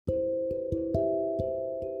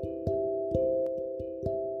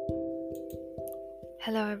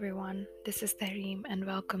Hello, everyone. This is Tareem, and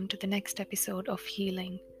welcome to the next episode of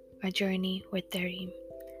Healing, a journey with Tareem.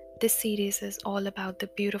 This series is all about the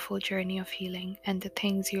beautiful journey of healing and the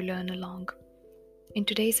things you learn along. In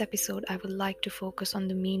today's episode, I would like to focus on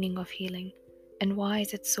the meaning of healing and why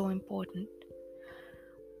is it so important.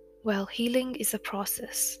 Well, healing is a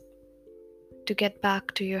process to get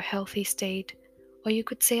back to your healthy state, or you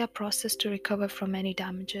could say a process to recover from any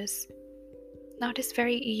damages. Now, it is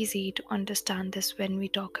very easy to understand this when we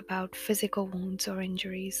talk about physical wounds or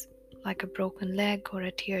injuries, like a broken leg or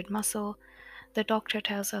a teared muscle. The doctor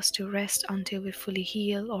tells us to rest until we fully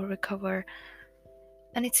heal or recover,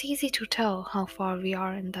 and it's easy to tell how far we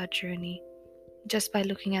are in that journey just by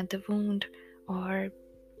looking at the wound or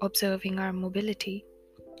observing our mobility.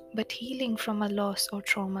 But healing from a loss or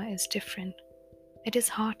trauma is different. It is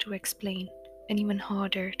hard to explain and even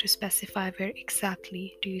harder to specify where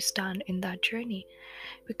exactly do you stand in that journey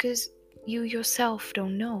because you yourself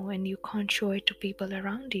don't know and you can't show it to people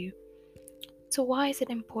around you. So, why is it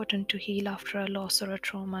important to heal after a loss or a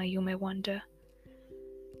trauma, you may wonder?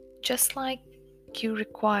 Just like you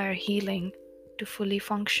require healing to fully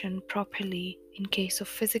function properly in case of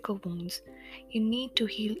physical wounds, you need to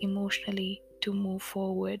heal emotionally to move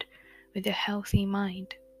forward with a healthy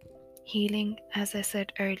mind. Healing, as I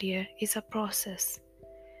said earlier, is a process.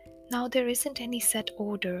 Now, there isn't any set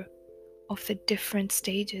order of the different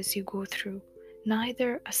stages you go through,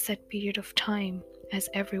 neither a set period of time, as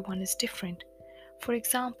everyone is different. For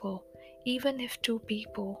example, even if two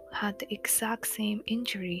people had the exact same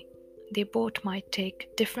injury, they both might take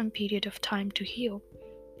different period of time to heal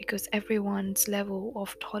because everyone's level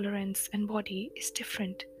of tolerance and body is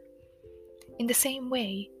different. In the same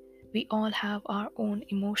way, we all have our own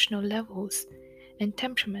emotional levels and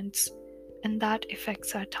temperaments, and that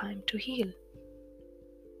affects our time to heal.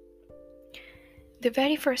 The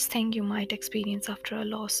very first thing you might experience after a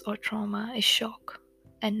loss or trauma is shock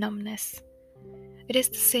and numbness. It is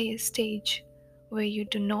the stage where you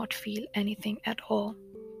do not feel anything at all,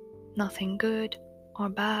 nothing good or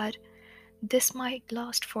bad. This might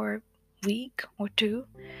last for a week or two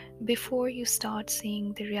before you start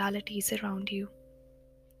seeing the realities around you.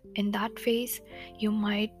 In that phase, you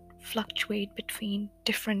might fluctuate between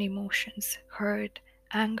different emotions: hurt,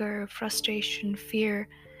 anger, frustration, fear.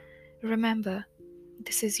 Remember,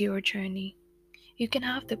 this is your journey. You can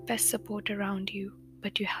have the best support around you,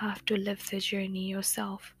 but you have to live the journey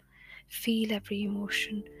yourself. Feel every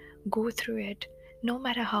emotion, go through it, no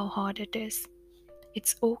matter how hard it is.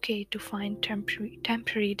 It's okay to find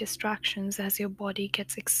temporary distractions as your body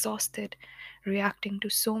gets exhausted reacting to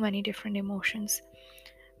so many different emotions,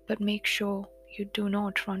 but make sure you do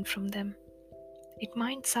not run from them. It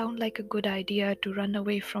might sound like a good idea to run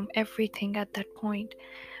away from everything at that point,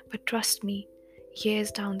 but trust me,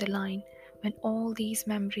 years down the line, when all these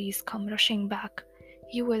memories come rushing back,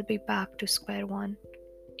 you will be back to square one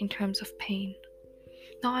in terms of pain.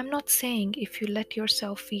 Now, I'm not saying if you let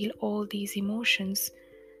yourself feel all these emotions,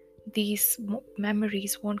 these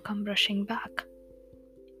memories won't come rushing back.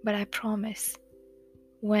 But I promise,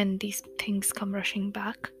 when these things come rushing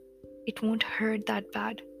back, it won't hurt that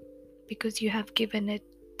bad because you have given it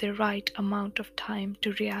the right amount of time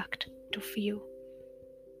to react, to feel.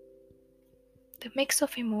 The mix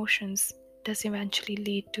of emotions does eventually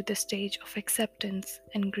lead to the stage of acceptance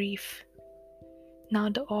and grief. Now,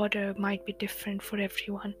 the order might be different for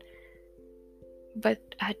everyone, but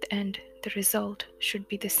at the end, the result should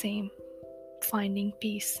be the same: finding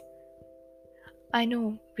peace. I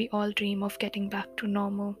know we all dream of getting back to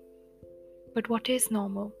normal, but what is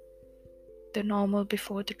normal? The normal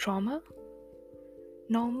before the trauma?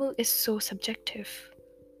 Normal is so subjective.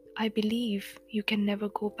 I believe you can never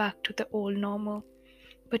go back to the old normal,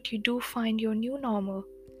 but you do find your new normal,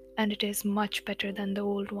 and it is much better than the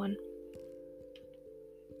old one.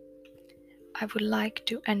 I would like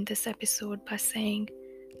to end this episode by saying,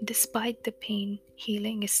 despite the pain,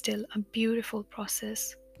 healing is still a beautiful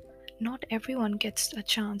process. Not everyone gets a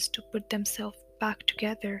chance to put themselves back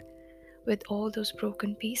together with all those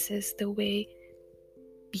broken pieces the way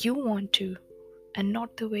you want to, and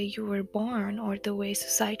not the way you were born or the way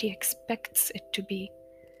society expects it to be.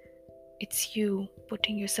 It's you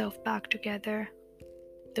putting yourself back together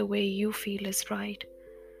the way you feel is right,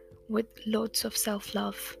 with loads of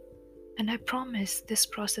self-love. And I promise this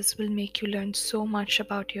process will make you learn so much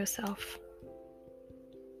about yourself.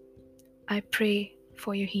 I pray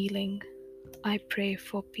for your healing. I pray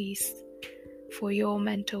for peace, for your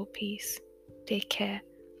mental peace. Take care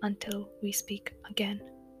until we speak again.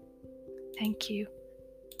 Thank you.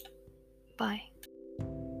 Bye.